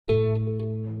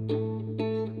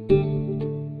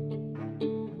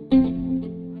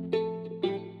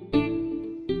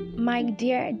my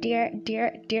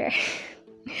dear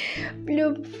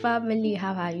Bloom family.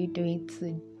 How are you doing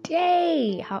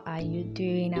today? How are you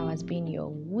doing? How has been your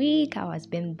week? How has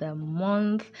been the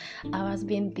month? How has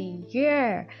been the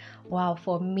year? Wow,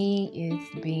 for me,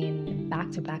 it's been back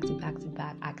to back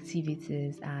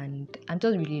activities, and I'm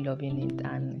just really loving it.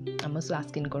 And I'm also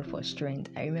asking God for strength.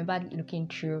 I remember looking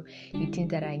through the things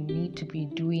that I need to be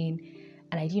doing.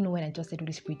 And I didn't know when I just said,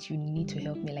 Holy Spirit, you need to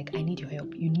help me. Like, I need your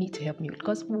help. You need to help me.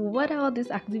 Because what are all these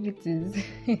activities?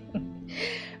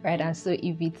 Right? And so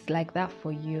if it's like that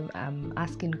for you, I'm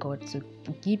asking God to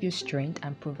give you strength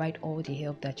and provide all the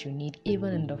help that you need,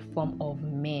 even in the form of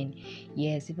men.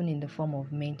 Yes, even in the form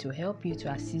of men, to help you,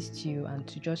 to assist you, and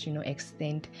to just,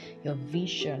 extend your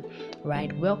vision.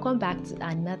 Right? Welcome back to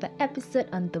another episode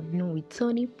on the Bloom with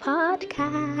Tony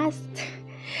podcast.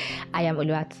 I am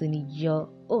Oluwatoni, your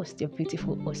host, your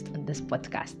beautiful host on this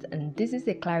podcast, and this is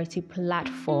a clarity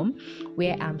platform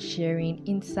where I'm sharing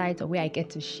insights, or where I get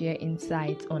to share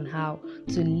insights on how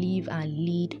to live and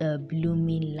lead a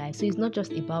blooming life. So it's not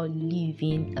just about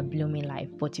living a blooming life,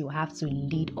 but you have to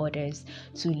lead others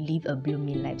to live a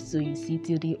blooming life. So you see,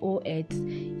 till the whole earth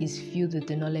is filled with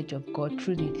the knowledge of God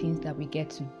through the things that we get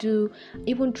to do,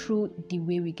 even through the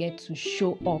way we get to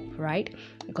show up, right?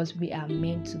 Because we are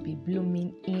meant to be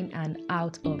blooming in and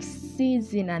out of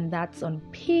season, and that's on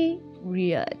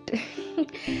period.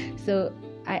 So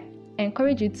I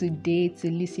encourage you today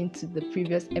to listen to the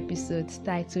previous episodes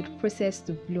titled Process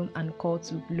to Bloom and Call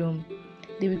to Bloom.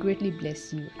 They will greatly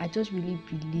bless you. I just really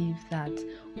believe that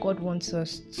God wants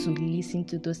us to listen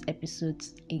to those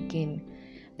episodes again.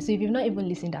 So if you've not even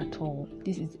listened at all,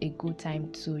 this is a good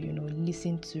time to,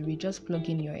 listen to it. Just plug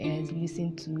in your ears,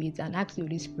 listen to it, and ask the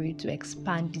Holy Spirit to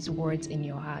expand these words in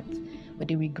your heart. But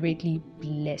they will greatly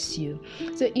bless you.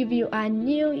 So if you are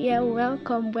new here,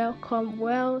 welcome. You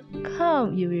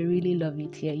will really love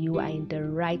it here. You are in the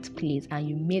right place and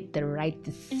you made the right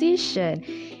decision.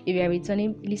 If you're a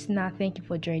returning listener, thank you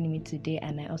for joining me today.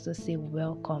 And I also say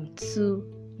welcome to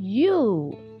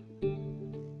you.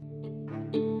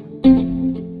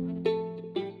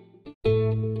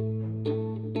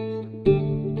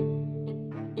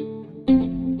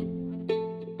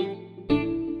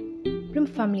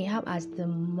 Family, how has the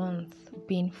month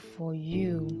been for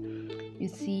you? You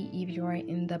see, if you are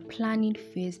in the planning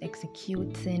phase,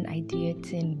 executing,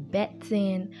 ideating,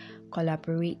 betting,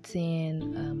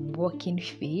 collaborating, working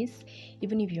phase,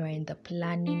 even if you are in the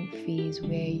planning phase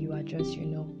where you are just,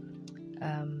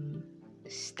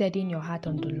 steadying your heart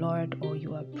on the Lord, or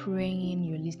you are praying,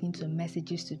 you're listening to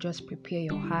messages to just prepare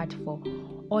your heart for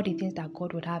all the things that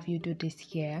God would have you do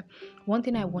this year. One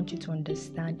thing I want you to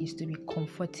understand is to be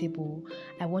comfortable.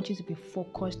 I want you to be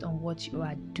focused on what you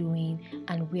are doing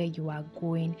and where you are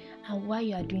going and why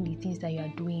you are doing the things that you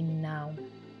are doing now,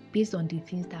 based on the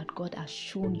things that God has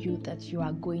shown you that you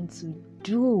are going to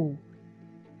do.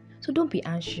 So don't be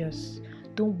anxious.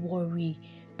 Don't worry.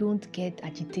 Don't get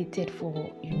agitated for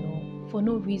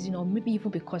no reason, or maybe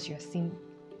even because you're seeing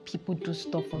people do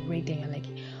stuff already and you're like,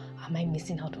 am I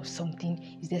missing out on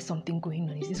something? Is there something going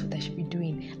on? Is this what I should be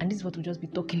doing? And this is what we'll just be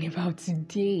talking about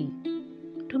today.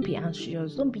 Don't be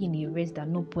anxious. Don't be in a race that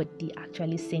nobody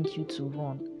actually sent you to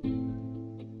run.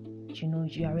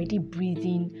 You're already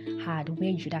breathing hard, where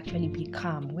you should actually be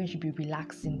calm, where you should be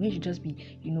relaxing, where you should just be,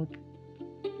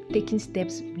 taking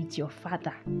steps with your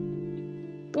Father.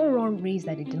 Don't run race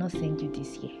that they did not send you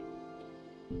this year,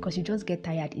 because you just get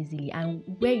tired easily, and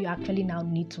where you actually now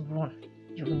need to run,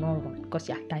 you will not run because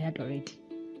you are tired already.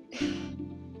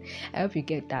 I hope you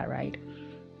get that right.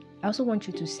 I also want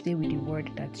you to stay with the word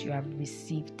that you have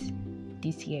received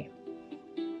this year.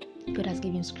 God has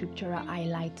given scriptural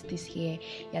highlights this year.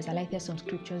 He has highlighted some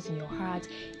scriptures in your heart.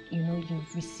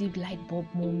 You've received light bulb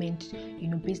moments,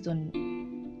 based on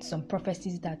some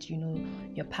prophecies that,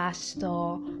 your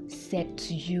pastor said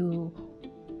to you.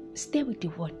 Stay with the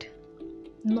word.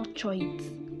 Nurture it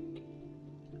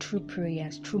through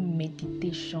prayers, through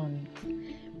meditation.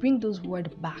 Bring those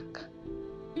words back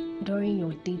during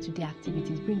your day-to-day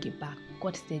activities. Bring it back.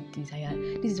 God said this.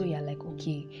 This is where you're like,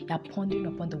 okay, you're pondering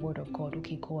upon the word of God.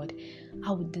 Okay, God,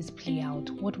 how would this play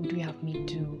out? What would you have me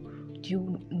do? Do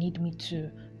you need me to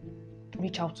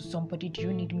reach out to somebody? Do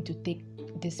you need me to take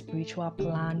this spiritual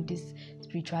plan, this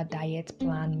spiritual diet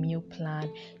plan, meal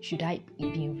plan? Should I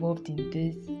be involved in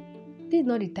this? This is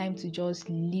not the time to just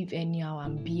live anyhow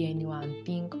and be anyhow and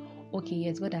think, okay,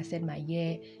 yes, God has said my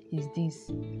year is this,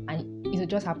 and it will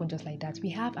just happen just like that. We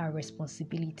have our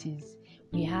responsibilities.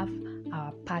 We have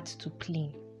our part to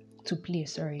play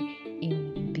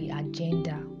in the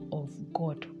agenda of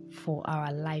God for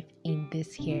our life in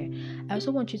this year. I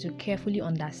also want you to carefully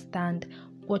understand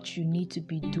what you need to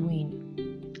be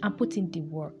doing and put in the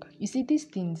work. You see, these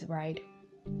things, right?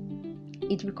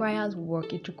 It requires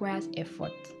work, it requires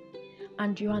effort.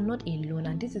 And you are not alone.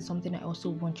 And this is something I also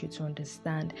want you to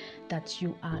understand, that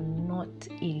you are not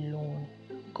alone.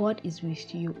 God is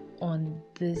with you on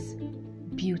this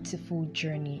beautiful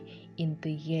journey in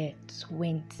the year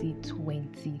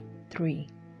 2023.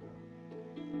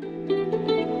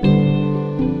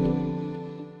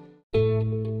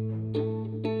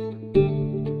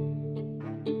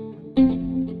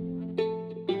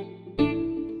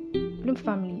 Bloom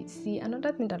family, see,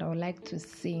 another thing that I would like to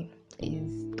say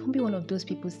is, don't be one of those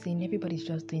people saying everybody's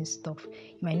just doing stuff.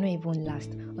 It might not even last,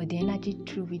 or the energy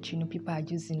through which people are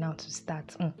using now to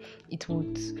start, it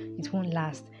won't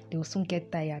last. They will soon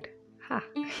get tired. Ha!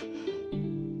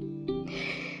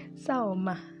 So,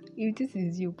 if this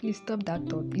is you, please stop that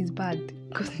thought. It's bad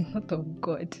because it's not of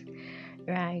God,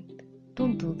 right?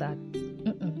 Don't do that.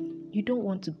 You don't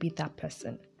want to be that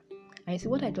person. And you see,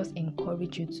 what I just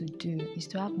encourage you to do is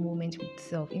to have moments with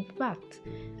self. In fact,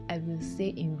 I will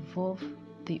say involve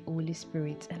the Holy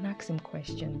Spirit and ask him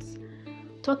questions.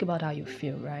 Talk about how you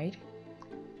feel, right?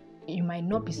 You might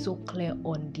not be so clear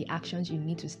on the actions you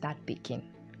need to start taking.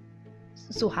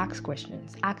 So ask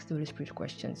questions. Ask the Holy Spirit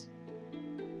questions.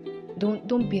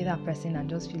 Don't be that person and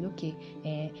just feel, okay,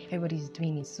 everybody's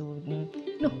doing it, so no.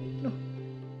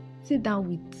 Sit down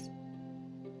with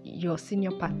your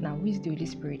senior partner, who is the Holy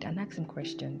Spirit, and ask him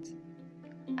questions.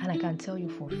 And I can tell you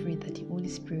for free that the Holy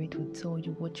Spirit will tell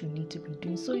you what you need to be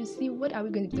doing. So you see, what are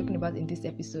we going to be talking about in this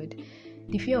episode?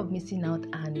 The fear of missing out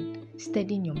and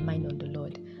steadying your mind on the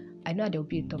Lord. I know there will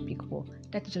be a topic, but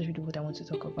that's just really what I want to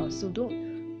talk about. So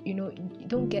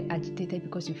don't get agitated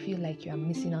because you feel like you are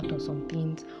missing out on some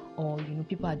things, or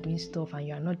people are doing stuff and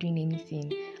you are not doing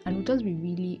anything. And we'll just be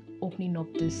really opening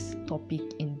up this topic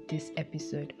in this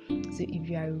episode. So if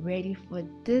you are ready for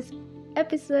this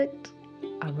episode,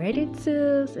 I'm ready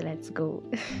too. So let's go.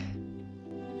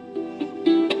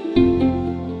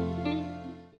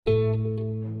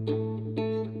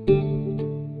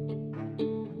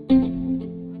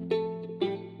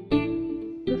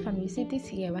 See,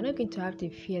 this year we're not going to have the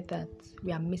fear that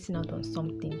we are missing out on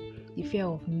something, the fear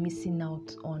of missing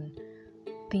out on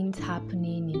things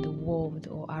happening in the world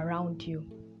or around you.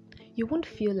 You won't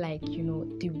feel like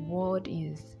the world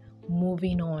is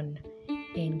moving on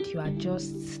and you are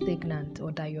just stagnant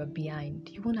or that you are behind.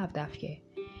 You won't have that fear,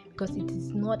 because it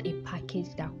is not a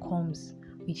package that comes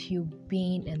with you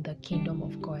being in the kingdom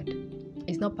of God. It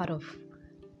is not part of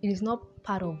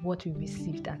what we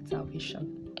received at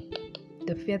salvation.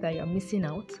 The fear that you're missing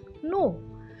out? No.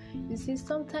 You see,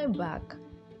 some time back,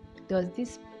 there was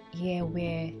this year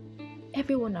where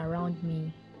everyone around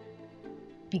me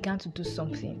began to do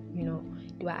something. They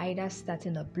were either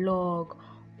starting a blog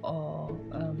or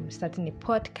starting a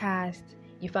podcast.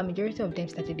 In fact, majority of them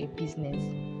started a business.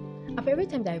 And for every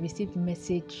time that I received a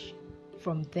message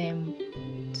from them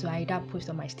to either post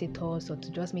on my status or to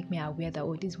just make me aware that,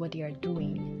 this is what they are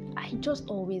doing, I just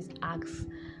always ask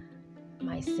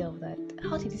myself that,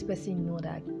 how did this person know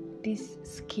that this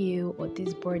skill or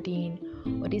this burden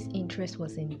or this interest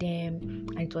was in them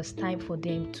and it was time for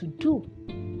them to do?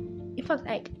 In fact,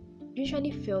 I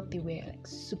usually felt they were like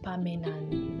supermen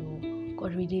and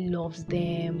God really loves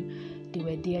them. They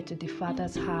were there to the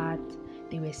Father's heart.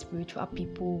 They were spiritual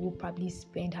people who probably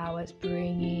spent hours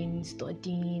praying,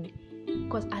 studying,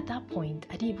 because at that point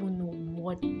I didn't even know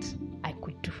what I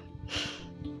could do.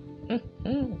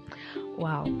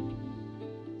 Wow.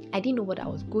 I didn't know what I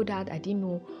was good at. I didn't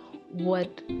know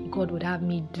what God would have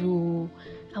me do.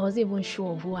 I wasn't even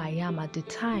sure of who I am at the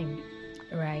time,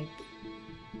 right?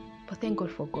 But thank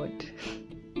God for God.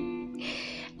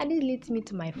 And it leads me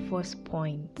to my first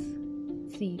point.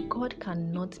 See, God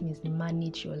cannot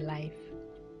mismanage your life.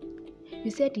 You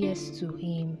said yes to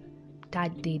Him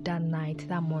that day, that night,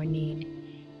 that morning,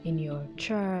 in your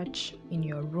church, in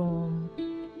your room,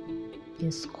 in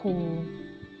school,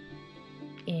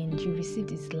 and you received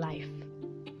His life,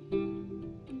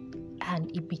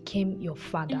 and He became your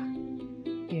father,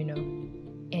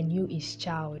 and you His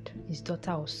child, His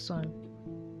daughter or son.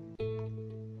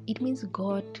 It means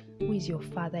God, who is your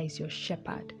father, is your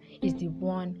shepherd, is the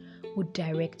one who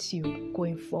directs you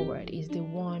going forward, is the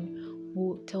one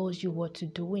who tells you what to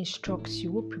do, who instructs you,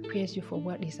 who prepares you for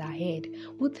what is ahead,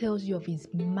 who tells you of His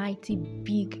mighty,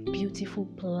 big, beautiful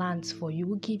plans for you,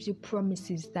 who gives you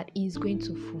promises that He is going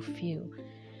to fulfill.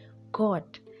 God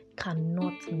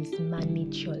cannot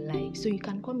mismanage your life. So you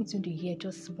can come into the year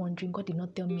just wondering, God did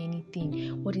not tell me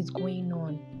anything. What is going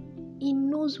on? He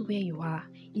knows where you are.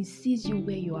 He sees you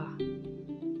where you are.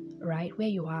 Right? Where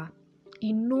you are.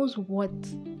 He knows what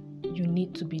you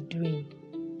need to be doing.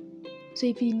 So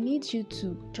if He needs you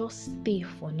to just stay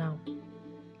for now,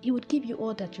 He would give you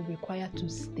all that you require to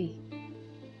stay.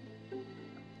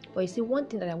 But you see, one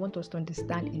thing that I want us to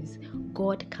understand is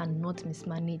God cannot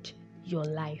mismanage your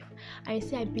life. And you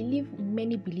see, I believe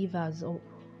many believers,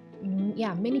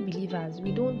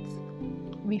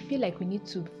 we feel like we need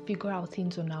to figure out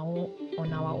things on our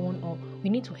own, or we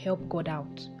need to help God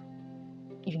out.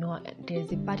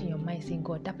 There's a part in your mind saying,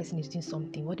 God, that person is doing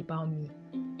something. What about me?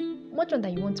 Much more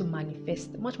than you want to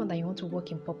manifest, much more than you want to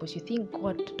work in purpose, you think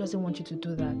God doesn't want you to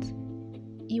do that.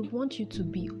 He wants you to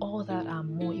be all that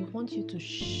and more. He wants you to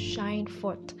shine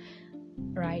forth,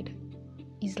 right?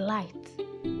 His light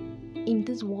in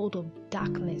this world of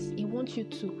darkness. He wants you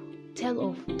to tell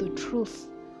of the truth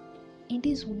in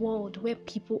this world where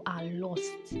people are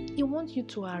lost. He wants you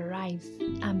to arise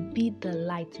and be the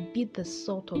light, be the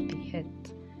salt of the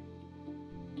earth.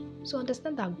 So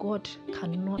understand that God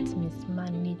cannot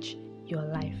mismanage your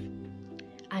life.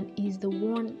 And He's the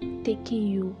one taking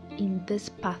you in this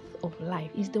path of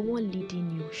life. He's the one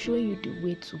leading you, showing you the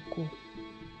way to go.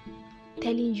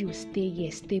 Telling you, stay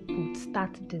here, stay put,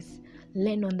 start this,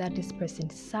 learn under this person,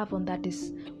 serve under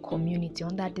this community,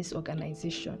 under this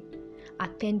organization.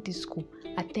 Attend this school,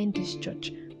 attend this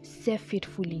church, serve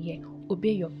faithfully here,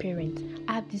 obey your parents,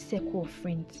 have this circle of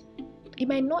friends. It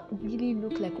might not really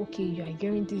look like, okay, you are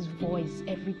hearing this voice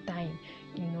every time,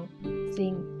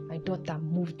 saying, my daughter,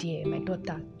 move there, my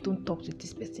daughter, don't talk to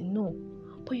this person. No,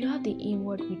 but you have the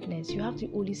inward witness, you have the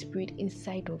Holy Spirit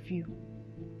inside of you.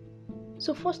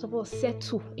 So first of all,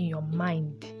 settle in your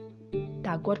mind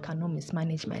that God cannot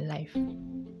mismanage my life.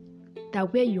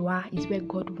 That where you are is where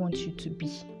God wants you to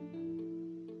be.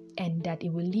 And that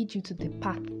it will lead you to the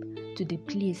path, to the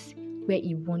place where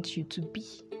He wants you to be.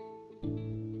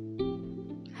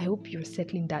 I hope you're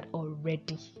settling that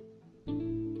already.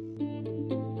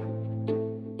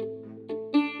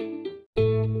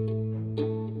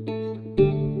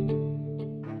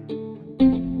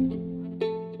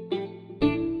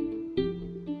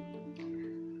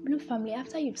 Blue family,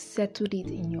 after you've settled it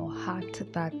in your heart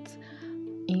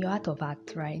of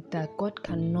heart, right, that God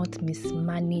cannot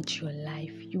mismanage your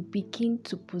life, you begin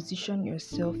to position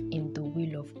yourself in the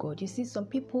will of God. You see, some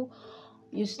people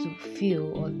used to feel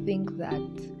or think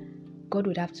that God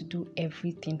would have to do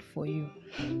everything for you.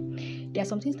 There are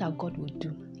some things that God will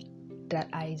do that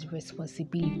are His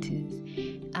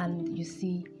responsibilities. And you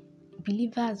see,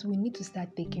 believers, we need to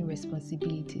start taking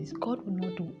responsibilities. God will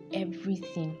not do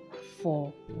everything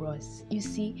for us. You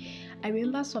see, I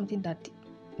remember something that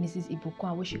Mrs.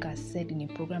 Ibukwa Awoshika said in a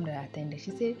program that I attended.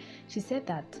 She said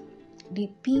that the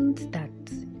things that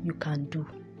you can do,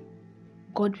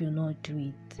 God will not do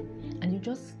it. And you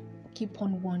just keep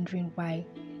on wondering why,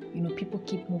 people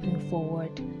keep moving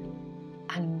forward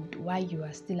and why you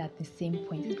are still at the same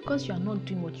point. It's because you are not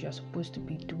doing what you are supposed to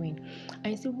be doing.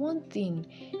 And you see, one thing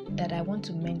that I want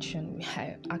to mention,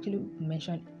 I actually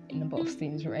mentioned a number of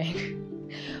things, right?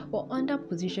 But under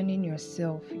positioning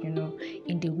yourself,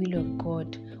 in the will of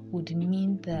God would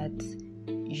mean that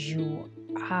you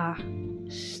are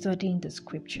studying the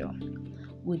scripture,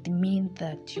 would mean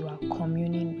that you are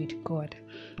communing with God,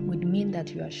 would mean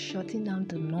that you are shutting down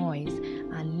the noise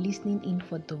and listening in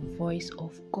for the voice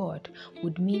of God,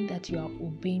 would mean that you are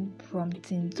obeying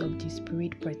promptings of the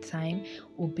Spirit per time,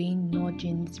 obeying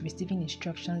nudgings, receiving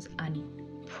instructions, and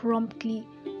promptly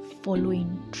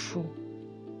following through.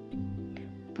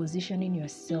 Positioning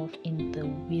yourself in the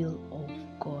will of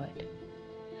God.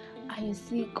 And you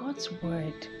see, God's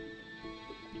word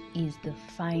is the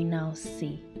final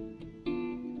say.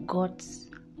 God's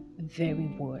very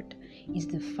word is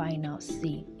the final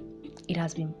say. It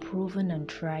has been proven and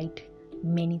tried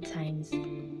many times,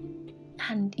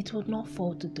 and it will not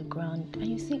fall to the ground. And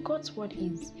you see, God's word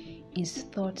is His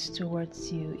thoughts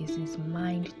towards you, is His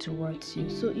mind towards you.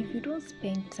 So if you don't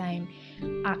spend time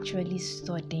actually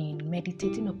studying,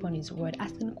 meditating upon His word,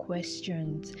 asking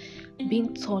questions,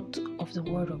 being taught of the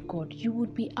word of God, you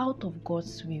would be out of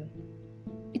God's will.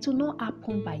 It will not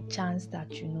happen by chance that,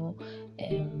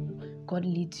 God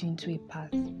leads you into a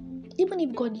path. Even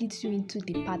if God leads you into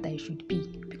the path that you should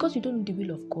be, because you don't know the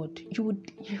will of God, you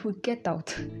would get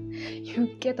out. You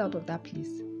would get out of that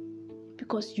place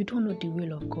because you don't know the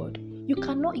will of God. You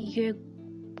cannot hear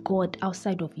God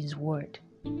outside of His word.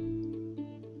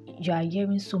 You are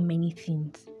hearing so many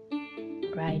things,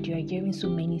 right? You are hearing so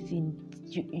many things.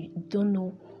 You don't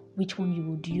know which one you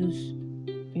would use.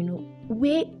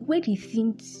 Where the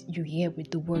things you hear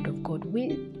with the word of God, where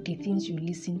the things you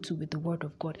listen to with the word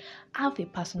of God, have a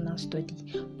personal study.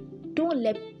 Don't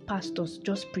let pastors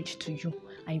just preach to you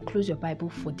and you close your Bible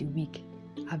for the week.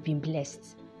 I've been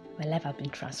blessed. My life has been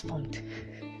transformed.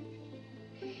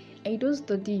 and you don't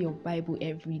study your Bible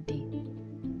every day.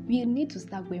 We need to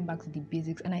start going back to the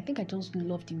basics. And I think I just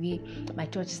love the way my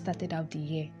church started out the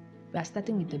year. We are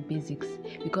starting with the basics,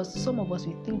 because some of us,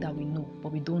 we think that we know,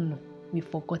 but we don't know. We've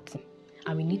forgotten,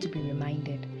 and we need to be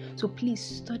reminded. So please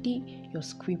study your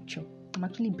scripture. I'm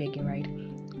actually begging, right?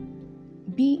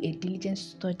 Be a diligent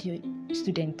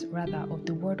student of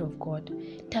the word of God,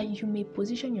 that you may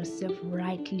position yourself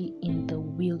rightly in the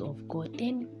will of God.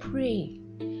 Then pray.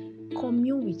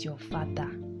 Commune with your Father.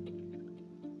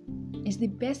 It's the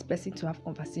best person to have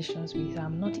conversations with.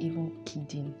 I'm not even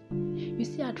kidding. You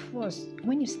see, at first,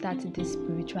 when you start these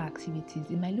spiritual activities,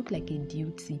 it might look like a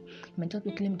duty. You might just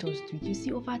look, let me just do it. You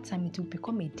see, over time, it will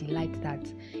become a delight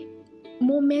that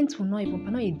moments will not even,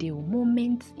 not a day,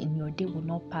 moments in your day will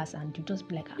not pass, and you just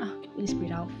be like, Holy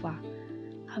Spirit, how far?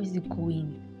 How is it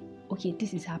going? Okay,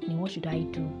 this is happening. What should I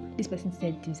do? This person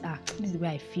said this. This is the way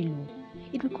I feel.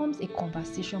 It becomes a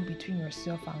conversation between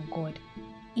yourself and God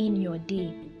in your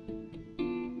day.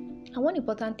 And one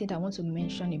important thing I want to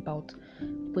mention about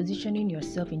positioning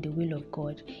yourself in the will of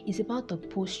God is about the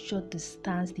posture, the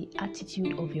stance, the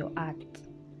attitude of your heart.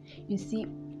 You see,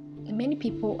 many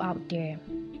people out there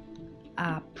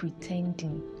are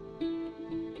pretending,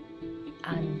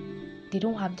 and they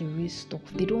don't have the real stuff.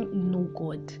 They don't know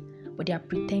God, but they are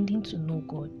pretending to know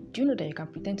God. Do you know that you can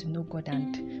pretend to know God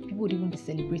and people would even be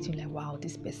celebrating like, wow,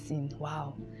 this person,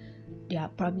 wow. They are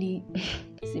probably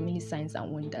seemingly signs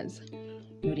and wonders.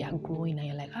 They are growing, and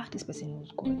you're like, this person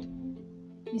knows God.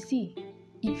 You see,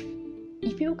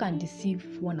 if you can deceive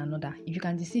one another, if you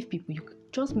can deceive people, you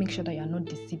just make sure that you are not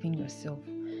deceiving yourself.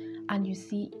 And you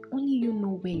see, only you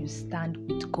know where you stand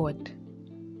with God.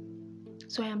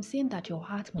 So I am saying that your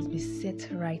heart must be set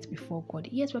right before God.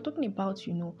 Yes, we're talking about,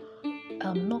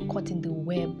 not caught in the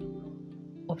web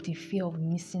of the fear of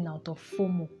missing out, of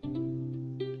FOMO.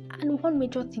 And one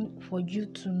major thing for you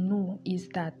to know is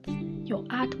that your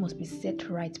heart must be set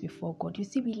right before God. You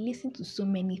see, we listen to so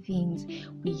many things,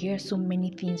 we hear so many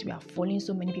things, we are following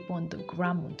so many people on the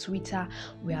gram, on Twitter,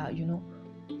 we are,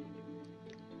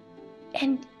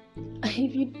 and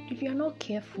if you're not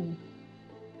careful,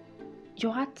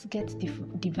 your heart gets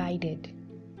divided.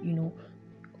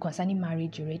 Concerning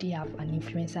marriage, you already have an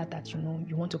influencer that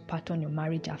you want to pattern your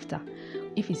marriage after.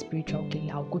 If it's spiritual, okay,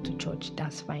 I'll go to church,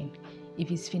 that's fine. If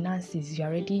it's finances, you're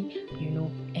already,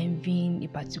 envying a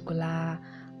particular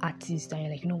artist, and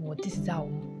you're like, you know what, this is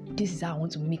how I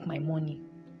want to make my money.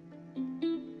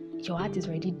 Your heart is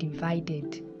already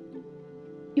divided.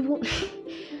 Even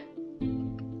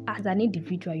as an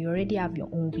individual, you already have your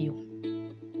own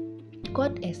will.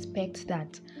 God expects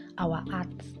that our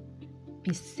hearts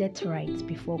be set right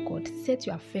before God. Set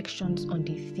your affections on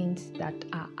the things that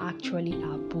are actually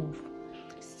above.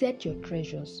 Set your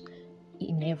treasures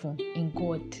in heaven, in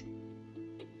God.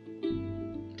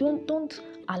 Don't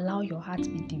allow your heart to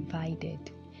be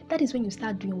divided. That is when you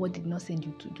start doing what did not send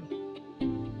you to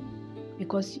do.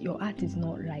 Because your heart is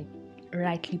not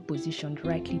rightly positioned,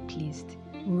 rightly placed.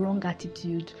 Wrong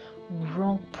attitude,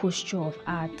 wrong posture of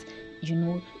heart.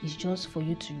 It's just for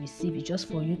you to receive. It's just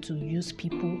for you to use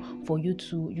people, for you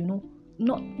to,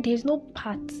 there's no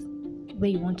part where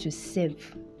you want to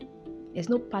serve. There's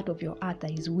no part of your heart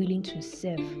that is willing to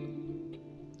serve.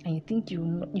 And you think you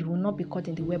will not be caught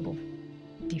in the web of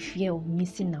the fear of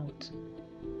missing out.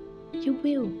 You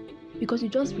will. Because you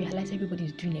just realize everybody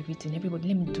is doing everything. Everybody,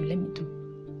 let me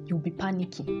do. You'll be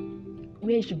panicking.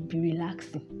 Where you should be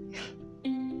relaxing.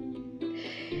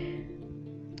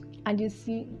 And you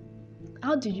see,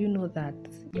 how do you know that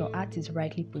your heart is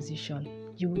rightly positioned?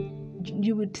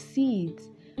 You would see it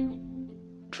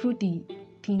through the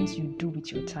things you do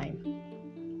with your time.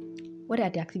 What are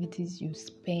the activities you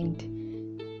spend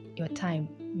your time,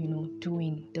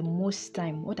 doing the most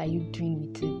time? What are you doing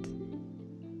with it?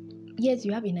 Yes,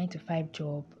 you have a 9-to-5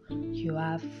 job. You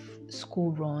have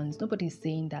school runs. Nobody's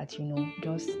saying that,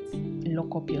 just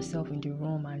lock up yourself in the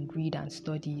room and read and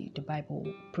study the Bible,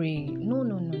 pray. No.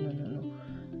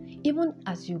 Even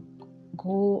as you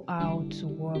go out to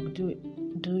work,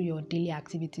 do your daily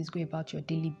activities, go about your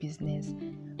daily business,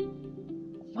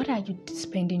 what are you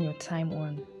spending your time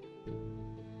on?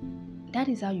 That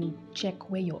is how you check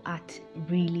where your heart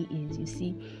really is. You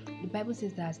see, the Bible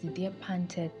says that as the deer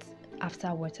panteth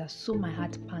after water, so my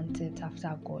heart panteth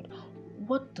after God.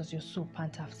 what does your soul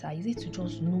pant after? Is it to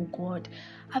just know God?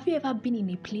 Have you ever been in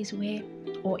a place where,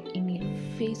 or in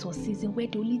a phase or season where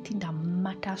the only thing that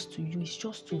matters to you is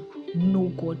just to know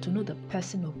God, to know the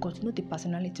person of God, to know the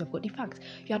personality of God? In fact,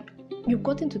 you've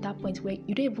gotten to that point where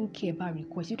you don't even care about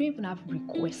requests. You don't even have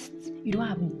requests. You don't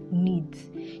have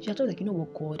needs. You're just like, you know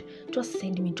what, God, just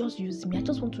send me, just use me. I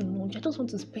just want to know you. I just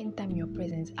want to spend time in your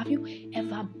presence. Have you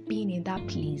ever been in that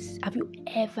place? Have you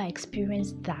ever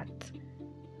experienced that?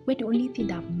 Where the only thing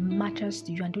that matters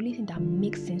to you and the only thing that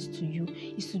makes sense to you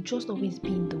is to just always be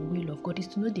in the will of God, is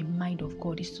to know the mind of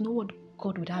God, is to know what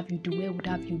God would have you do, where would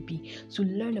have you be, to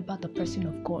learn about the person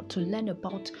of God, to learn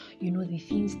about, the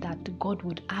things that God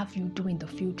would have you do in the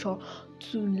future,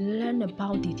 to learn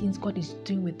about the things God is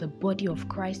doing with the body of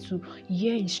Christ, to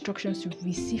hear instructions, to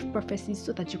receive prophecies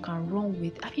so that you can run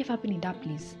with. Have you ever been in that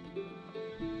place?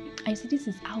 And see, this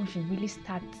is how you really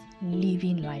start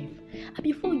living life. And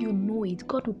before you know it,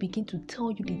 God will begin to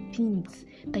tell you the things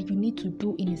that you need to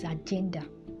do in His agenda.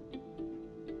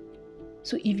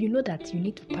 So if you know that you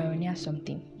need to pioneer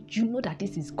something, you know that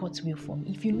this is God's will for me.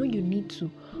 If you know you need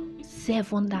to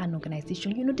serve under an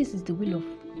organization, you know this is the will of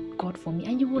God for me,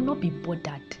 and you will not be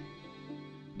bothered.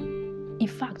 In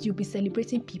fact, you'll be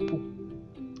celebrating people.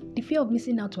 The fear of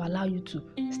missing out to allow you to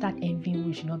start envying who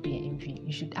you should not be envying.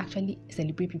 You should actually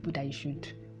celebrate people that you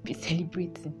should be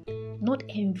celebrating, not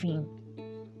envying.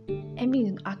 Envy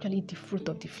is actually the fruit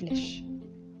of the flesh.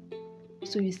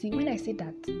 So you see, when I say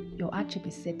that your heart should be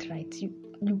set right,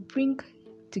 you bring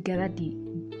together the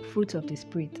fruit of the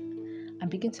Spirit and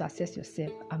begin to assess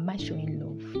yourself. Am I showing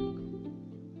love?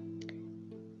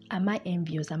 Am I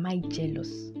envious? Am I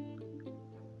jealous?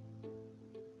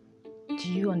 Do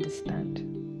you understand?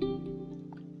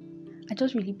 I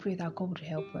just really pray that God would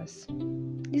help us.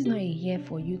 This is not a year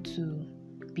for you to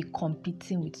be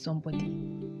competing with somebody.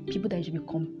 People that you should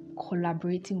be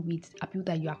collaborating with are people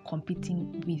that you are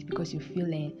competing with because you feel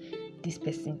this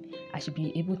person, I should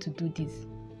be able to do this.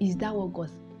 Is that what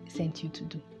God sent you to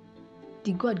do?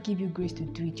 Did God give you grace to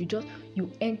do it?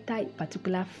 You enter a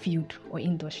particular field or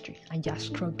industry and you are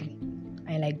struggling. And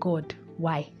you're like, God,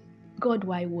 why? God,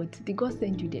 why what? Did God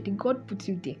send you there? Did God put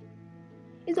you there?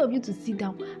 Instead of you to sit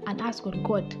down and ask God,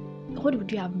 God, what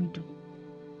would you have me do?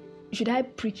 Should I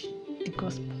preach the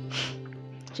gospel?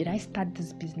 Should I start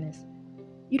this business?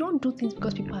 You don't do things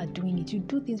because people are doing it. You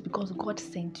do things because God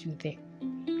sent you there.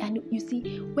 And you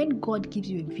see, when God gives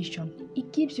you a vision, He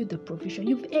gives you the provision.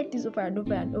 You've heard this over and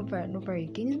over and over and over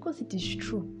again. It's because it is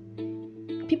true.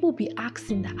 People will be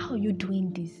asking that, how are you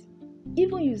doing this?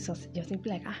 Even you yourself be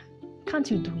like,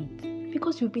 can't you do it?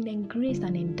 Because you've been engraced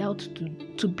and endowed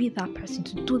to be that person,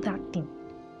 to do that thing.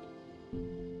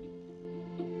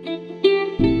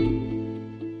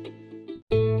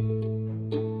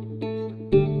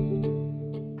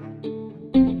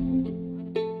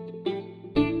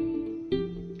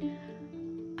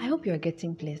 I hope you're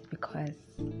getting blessed, because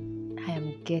I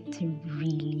am getting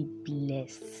really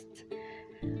blessed.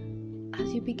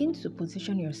 As you begin to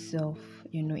position yourself,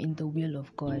 in the will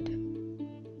of God,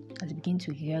 as you begin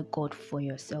to hear God for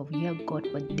yourself, hear God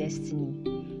for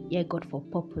destiny, hear God for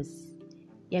purpose,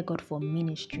 hear God for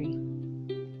ministry,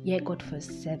 hear God for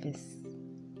service,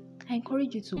 I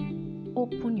encourage you to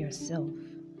open yourself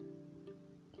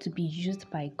to be used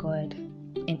by God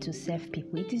and to serve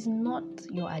people. It is not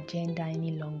your agenda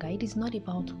any longer. It is not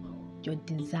about your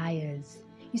desires.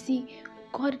 You see,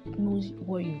 God knows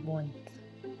what you want,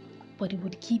 but He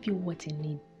would give you what you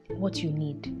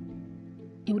need.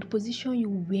 It would position you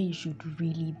where you should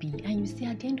really be. And you see,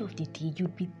 at the end of the day,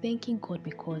 you'd be thanking God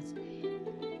because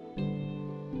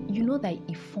you know that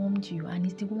He formed you and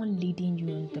He's the one leading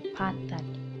you on the path that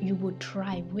you would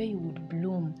thrive, where you would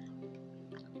bloom,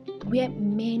 where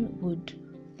men would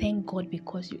thank God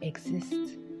because you exist.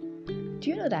 Do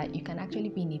you know that you can actually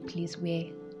be in a place where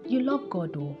you love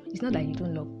God? It's not that you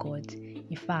don't love God.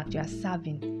 In fact, you are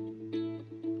serving.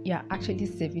 You are actually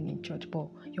serving in church, but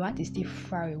your heart is still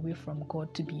far away from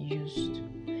God to be used.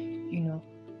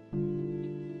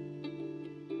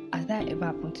 Has that ever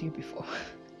happened to you before?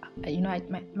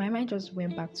 My mind just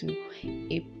went back to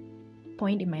a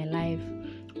point in my life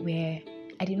where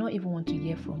I did not even want to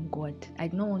hear from God. I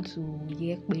did not want to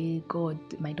hear, God,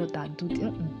 my daughter, do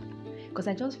it. Because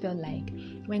I just felt like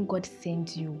when God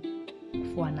sends you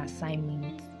for an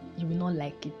assignment, you will not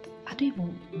like it. I don't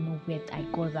even know where I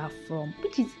got that from,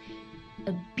 which is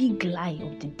a big lie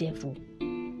of the devil.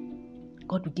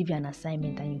 God will give you an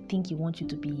assignment and you think He wants you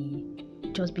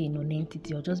to just be a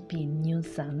non-entity or just be a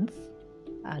nuisance.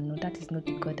 No, that is not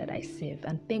the God that I serve.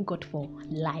 And thank God for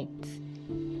light.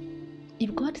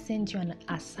 If God sends you an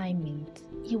assignment,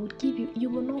 He would give you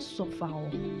will not suffer.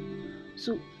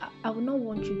 So I would not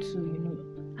want you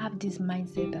to, have this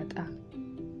mindset that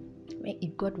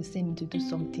if God will send me to do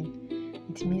something,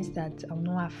 it means that I will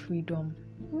not have freedom.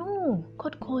 No,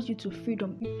 God calls you to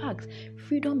freedom. In fact,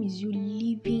 freedom is you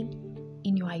living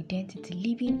in your identity,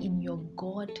 living in your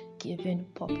God-given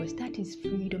purpose. That is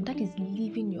freedom. That is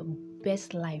living your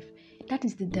best life. That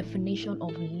is the definition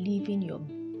of living your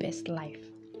best life.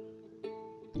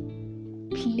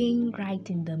 Playing right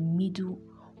in the middle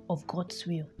of God's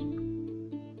will.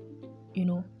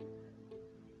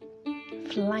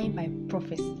 Flying by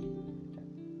prophecy.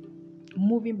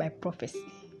 Moving by prophecy.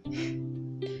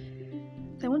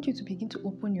 So I want you to begin to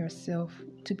open yourself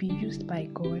to be used by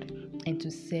God and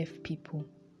to serve people.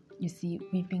 You see,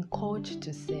 we've been called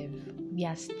to serve. We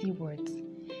are stewards.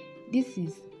 This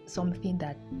is something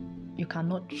that you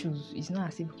cannot choose. It's not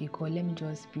as if, okay, God, let me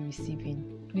just be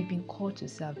receiving. We've been called to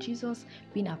serve. Jesus,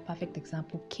 being a perfect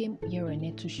example, came here on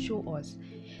earth to show us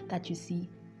that, you see,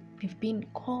 we've been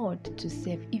called to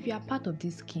serve. If you are part of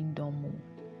this kingdom,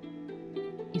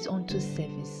 it's unto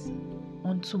service,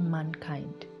 unto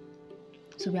mankind.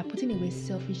 So we are putting away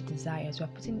selfish desires. We are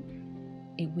putting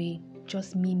away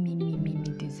just me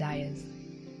desires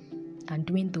and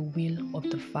doing the will of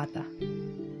the Father.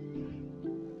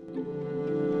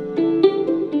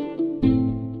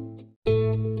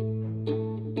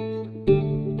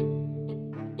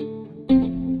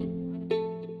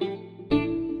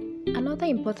 Another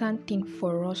important thing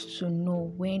for us to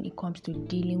know when it comes to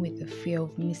dealing with the fear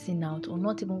of missing out or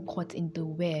not even caught in the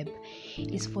web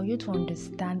is for you to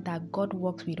understand that God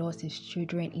works with us as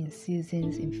children in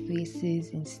seasons, in phases,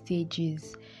 in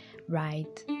stages,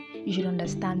 right? You should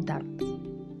understand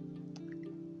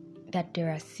that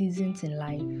there are seasons in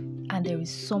life, and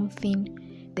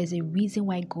there's a reason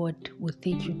why God will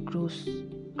take you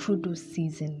through those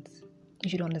seasons. You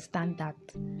should understand that.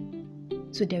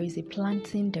 So there is a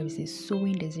planting, there is a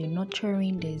sowing, there's a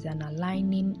nurturing, there's an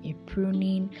aligning, a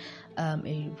pruning,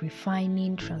 a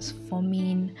refining,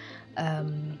 transforming,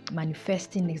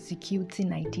 manifesting,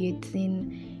 executing,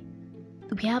 ideating.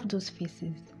 We have those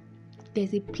phases.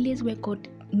 There's a place where God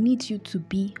needs you to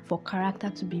be for character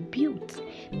to be built.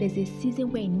 There's a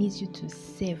season where He needs you to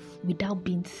serve without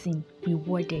being seen,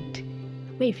 rewarded,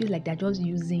 where it feels like they're just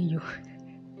using you.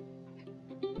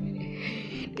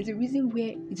 There's a reason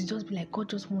where it's just be like God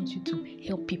just wants you to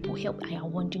help people. I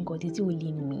am wondering, God, is it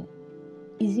only me?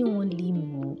 Is it only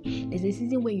me? There's a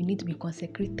season where you need to be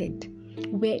consecrated,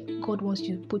 where God wants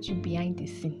to put you behind the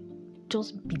scene.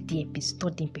 Just be there, be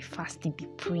studying, be fasting, be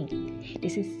praying.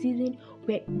 There's a season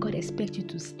where God expects you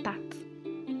to start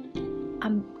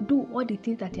and do all the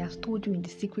things that He has told you in the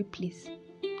secret place.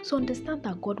 So understand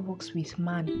that God works with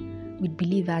man, with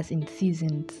believers in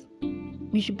seasons.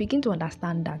 We should begin to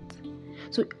understand that.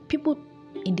 So people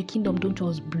in the kingdom don't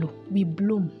just blow. We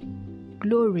bloom.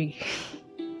 Glory.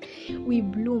 We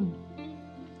bloom.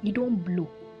 You don't blow.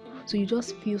 So you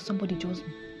just feel somebody just,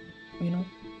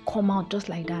 come out just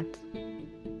like that.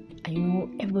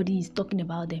 And everybody is talking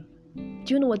about them.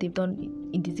 Do you know what they've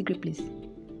done in the secret place?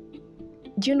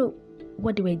 Do you know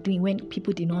what they were doing when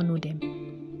people did not know them?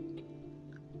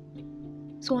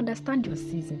 So understand your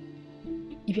season.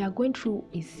 If you are going through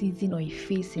a season or a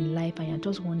phase in life and you're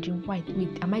just wondering, wait,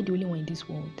 am I the only one in this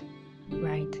world?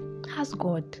 Right? Ask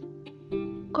God.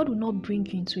 God will not bring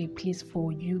you into a place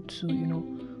for you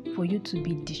to, for you to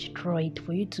be destroyed,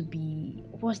 for you to be,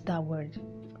 what's that word?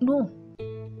 No.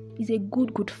 He's a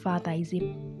good Father. He's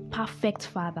a perfect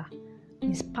Father.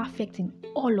 He's perfect in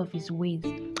all of His ways.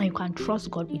 And you can trust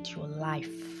God with your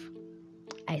life.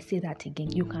 I say that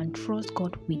again. You can trust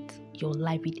God with your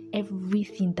life, with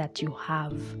everything that you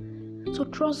have. So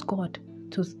trust God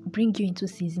to bring you into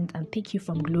seasons and take you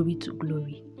from glory to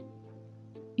glory.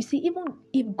 You see, even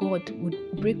if God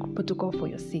would break protocol for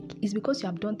your sake, it's because you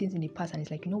have done things in the past and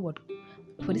it's like, you know what,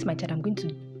 for this my child, I'm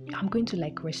going to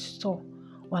like restore,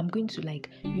 or I'm going to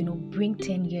bring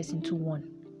 10 years into one.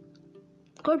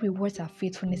 God rewards our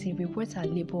faithfulness. He rewards our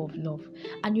labor of love.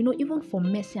 And even for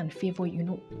mercy and favor,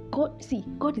 God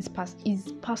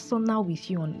is personal with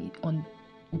you on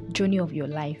journey of your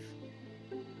life.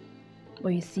 But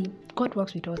you see, God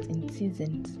works with us in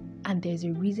seasons, and there's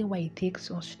a reason why He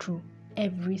takes us through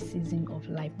every season of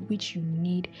life, which you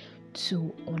need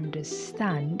to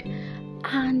understand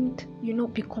and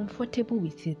be comfortable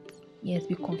with it. Yes,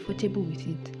 be comfortable with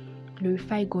it.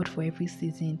 Glorify God for every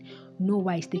season. Know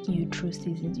why He's taking you through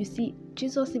seasons. You see,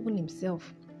 Jesus even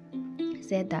Himself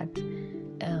said that,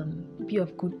 be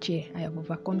of good cheer, I have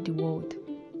overcome the world.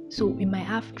 So we might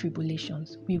have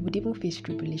tribulations. We would even face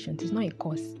tribulations. It's not a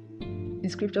curse. The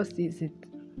scripture says it.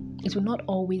 It will not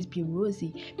always be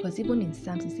rosy, because even in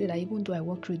Psalms it said that even though I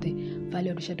walk through the valley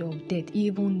of the shadow of death,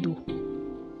 even though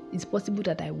it's possible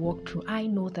that I walk through, I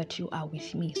know that you are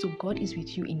with me. So God is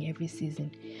with you in every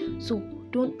season. So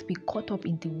don't be caught up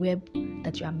in the web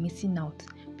that you are missing out,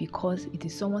 because it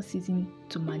is someone's season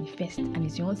to manifest and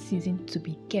it's your own season to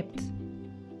be kept,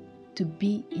 to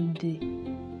be in the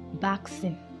back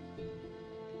scene.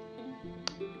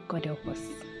 God help us.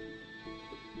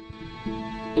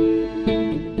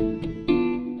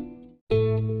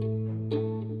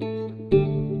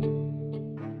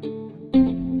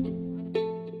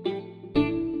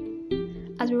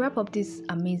 As we wrap up this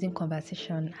amazing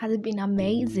conversation, has it been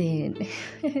amazing?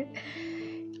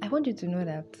 I want you to know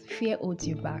that fear holds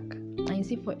you back. And you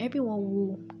see, for everyone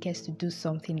who gets to do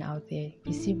something out there,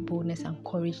 receive boldness and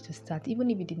courage to start, even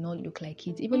if it did not look like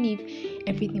it, even if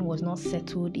everything was not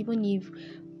settled, even if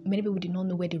many people did not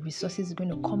know where the resources are going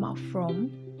to come out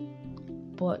from.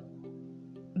 But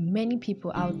many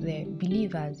people out there,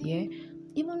 believers,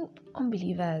 even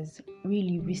unbelievers,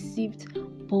 really received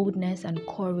boldness and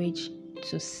courage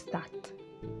to start.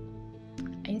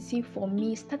 And see, for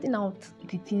me, starting out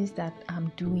the things that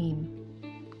I'm doing,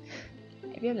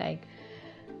 I feel like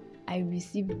I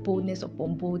received boldness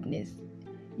upon boldness.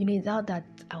 It's out that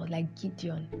I was like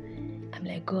Gideon. I'm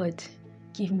like, God,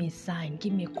 give me a sign,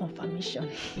 give me a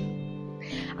confirmation.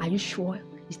 Are you sure?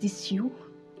 Is this you?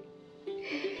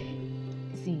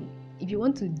 See, if you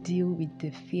want to deal with the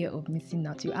fear of missing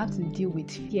out, you have to deal with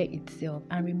fear itself.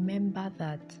 And remember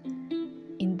that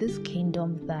in this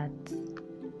kingdom that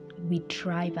we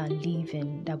thrive and live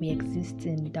in, that we exist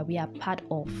in, that we are part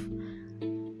of,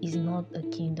 is not a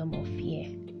kingdom of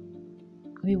fear.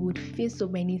 We would face so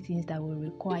many things that will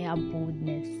require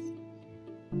boldness.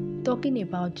 Talking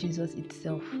about Jesus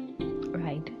itself,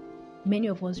 right? Many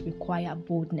of us require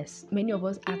boldness. Many of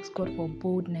us ask God for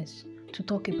boldness to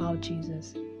talk about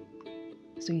Jesus.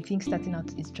 So you think starting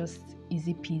out is just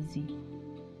easy peasy?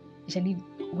 Especially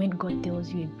when God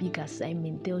tells you a big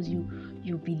assignment, tells you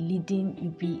you'll be leading,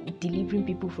 you'll be delivering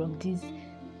people from this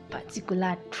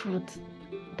particular truth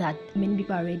that many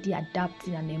people are already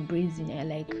adapting and embracing. And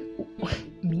like,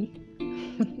 me?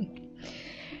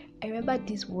 I remember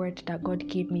this word that God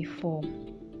gave me for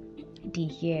the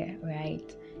year,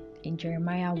 right? In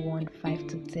Jeremiah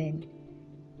 1:5-10.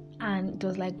 And it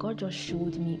was like God just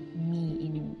showed me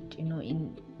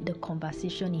in the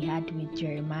conversation he had with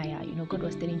Jeremiah. God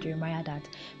was telling Jeremiah that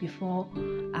before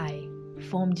I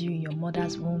formed you in your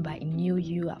mother's womb, I knew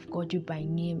you, I've called you by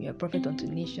name, you're a prophet unto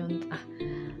nations,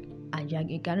 and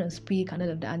you cannot speak and all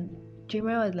of that. And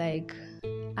Jeremiah was like,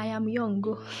 I am young.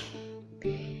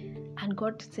 And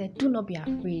God said, do not be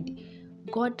afraid.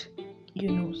 God,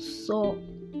 saw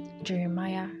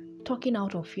Jeremiah talking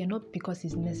out of fear, not because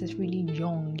he's necessarily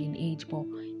young in age, but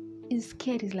he's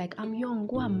scared. He's like, I'm young.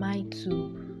 Who am I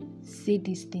to say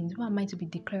these things? Who am I to be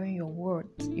declaring your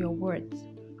words?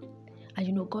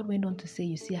 And God went on to say,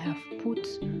 you see, I have put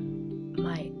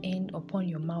my hand upon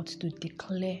your mouth to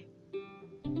declare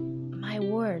my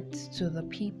words to the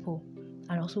people,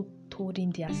 and also told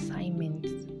him the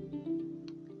assignments.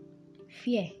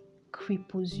 Fear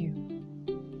cripples you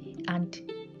and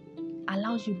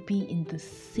allows you be in the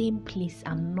same place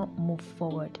and not move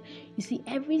forward. You see,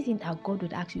 everything that God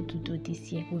would ask you to do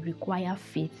this year will require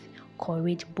faith,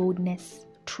 courage, boldness,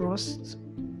 trust,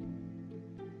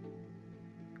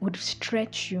 would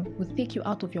stretch you, would take you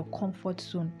out of your comfort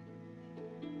zone.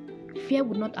 Fear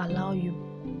would not allow you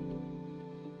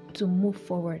to move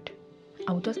forward.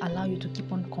 I would just allow you to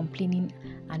keep on complaining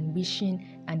and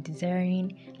wishing and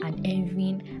desiring and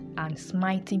envying and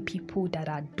smiting people that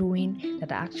are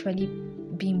actually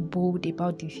being bold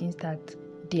about the things that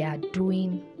they are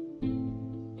doing.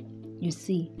 You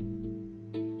see.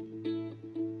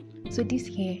 So this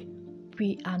year,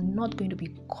 we are not going to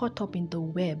be caught up in the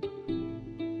web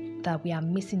that we are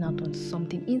missing out on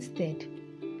something. Instead,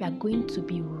 we are going to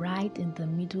be right in the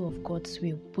middle of God's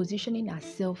will, positioning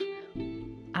ourselves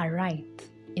aright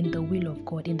in the will of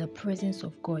God, in the presence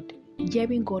of God,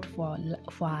 hearing God for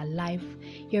our life,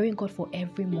 hearing God for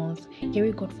every month,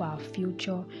 hearing God for our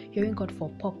future, hearing God for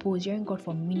purpose, hearing God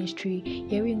for ministry,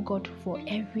 hearing God for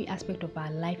every aspect of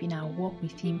our life in our walk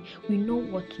with Him. We know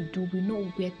what to do, we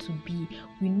know where to be,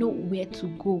 we know where to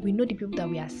go, we know the people that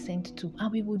we are sent to,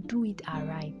 and we will do it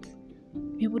aright.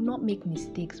 We would not make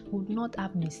mistakes. We would not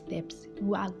have missteps.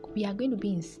 We are going to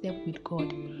be in step with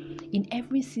God in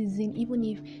every season. Even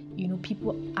if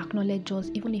people acknowledge us,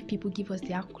 even if people give us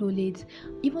the accolades,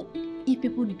 even if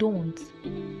people don't,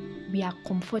 we are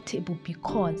comfortable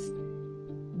because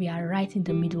we are right in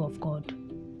the middle of God.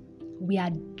 We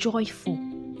are joyful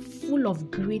full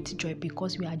of great joy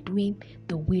because we are doing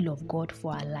the will of God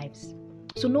for our lives.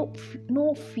 So no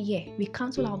fear. We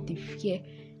cancel out the fear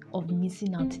of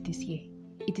missing out this year.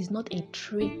 It is not a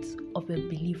trait of a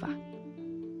believer.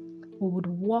 We would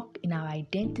walk in our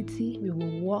identity. We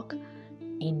will walk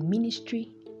in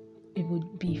ministry. We will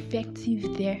be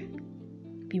effective there.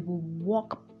 We will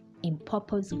walk in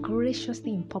purpose,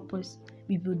 graciously in purpose.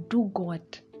 We will do God.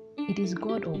 It is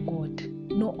God or God.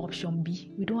 No option B.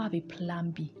 We don't have a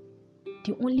plan B.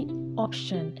 The only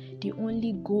option, the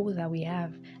only goal that we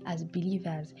have as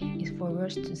believers is for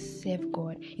us to serve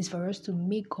God, is for us to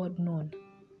make God known,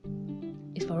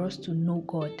 is for us to know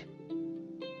God.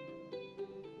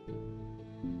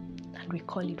 And we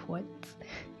call it what?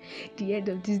 The end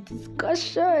of this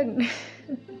discussion.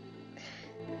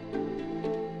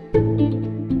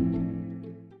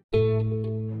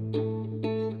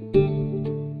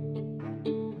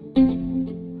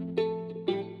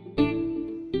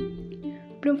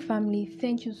 Bloom family,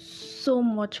 thank you so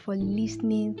much for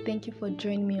listening. Thank you for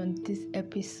joining me on this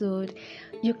episode.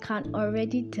 You can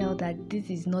already tell that this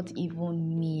is not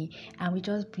even me, and we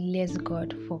just bless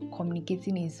God for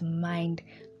communicating His mind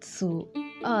to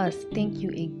us. Thank you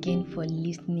again for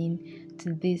listening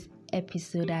to this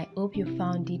episode. I hope you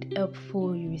found it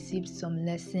helpful. You received some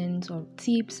lessons or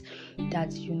tips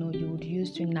that you would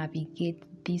use to navigate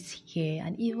this year,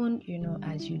 and even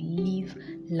as you live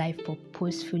life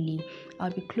purposefully. I'll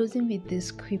be closing with this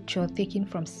scripture taken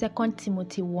from 2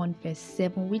 Timothy 1 verse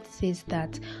 7, which says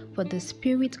that for the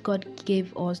Spirit God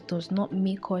gave us does not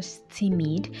make us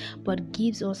timid, but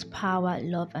gives us power,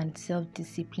 love, and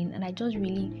self-discipline. And I just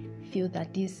really feel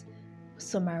that this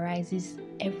summarizes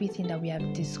everything that we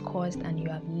have discussed and you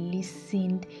have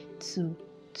listened to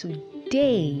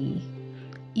today.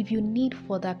 If you need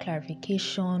further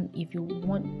clarification, if you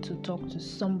want to talk to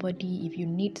somebody, if you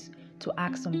need to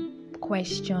ask some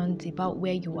questions about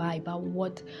where you are, about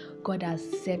what God has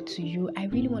said to you, I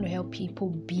really want to help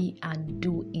people be and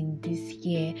do in this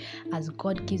year, as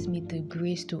God gives me the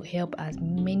grace to help as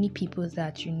many people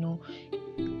that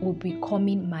will be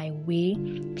coming my way.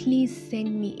 Please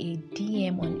send me a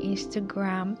DM on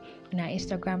Instagram, on our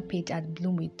Instagram page at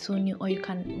Bloom with Tony, or you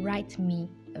can write me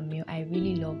a mail. I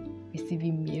really love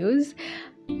receiving mails.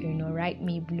 Write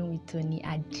me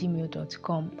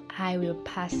bloomwithtony@gmail.com. I will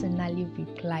personally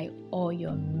reply all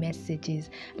your messages,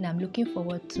 and I'm looking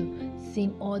forward to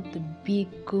seeing all the big,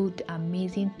 good,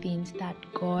 amazing things that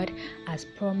God has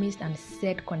promised and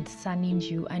said concerning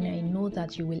you, and I know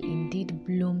that you will indeed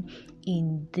bloom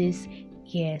in this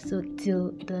year. So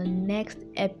till the next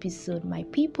episode, my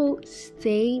people,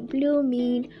 stay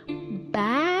blooming.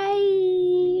 Bye.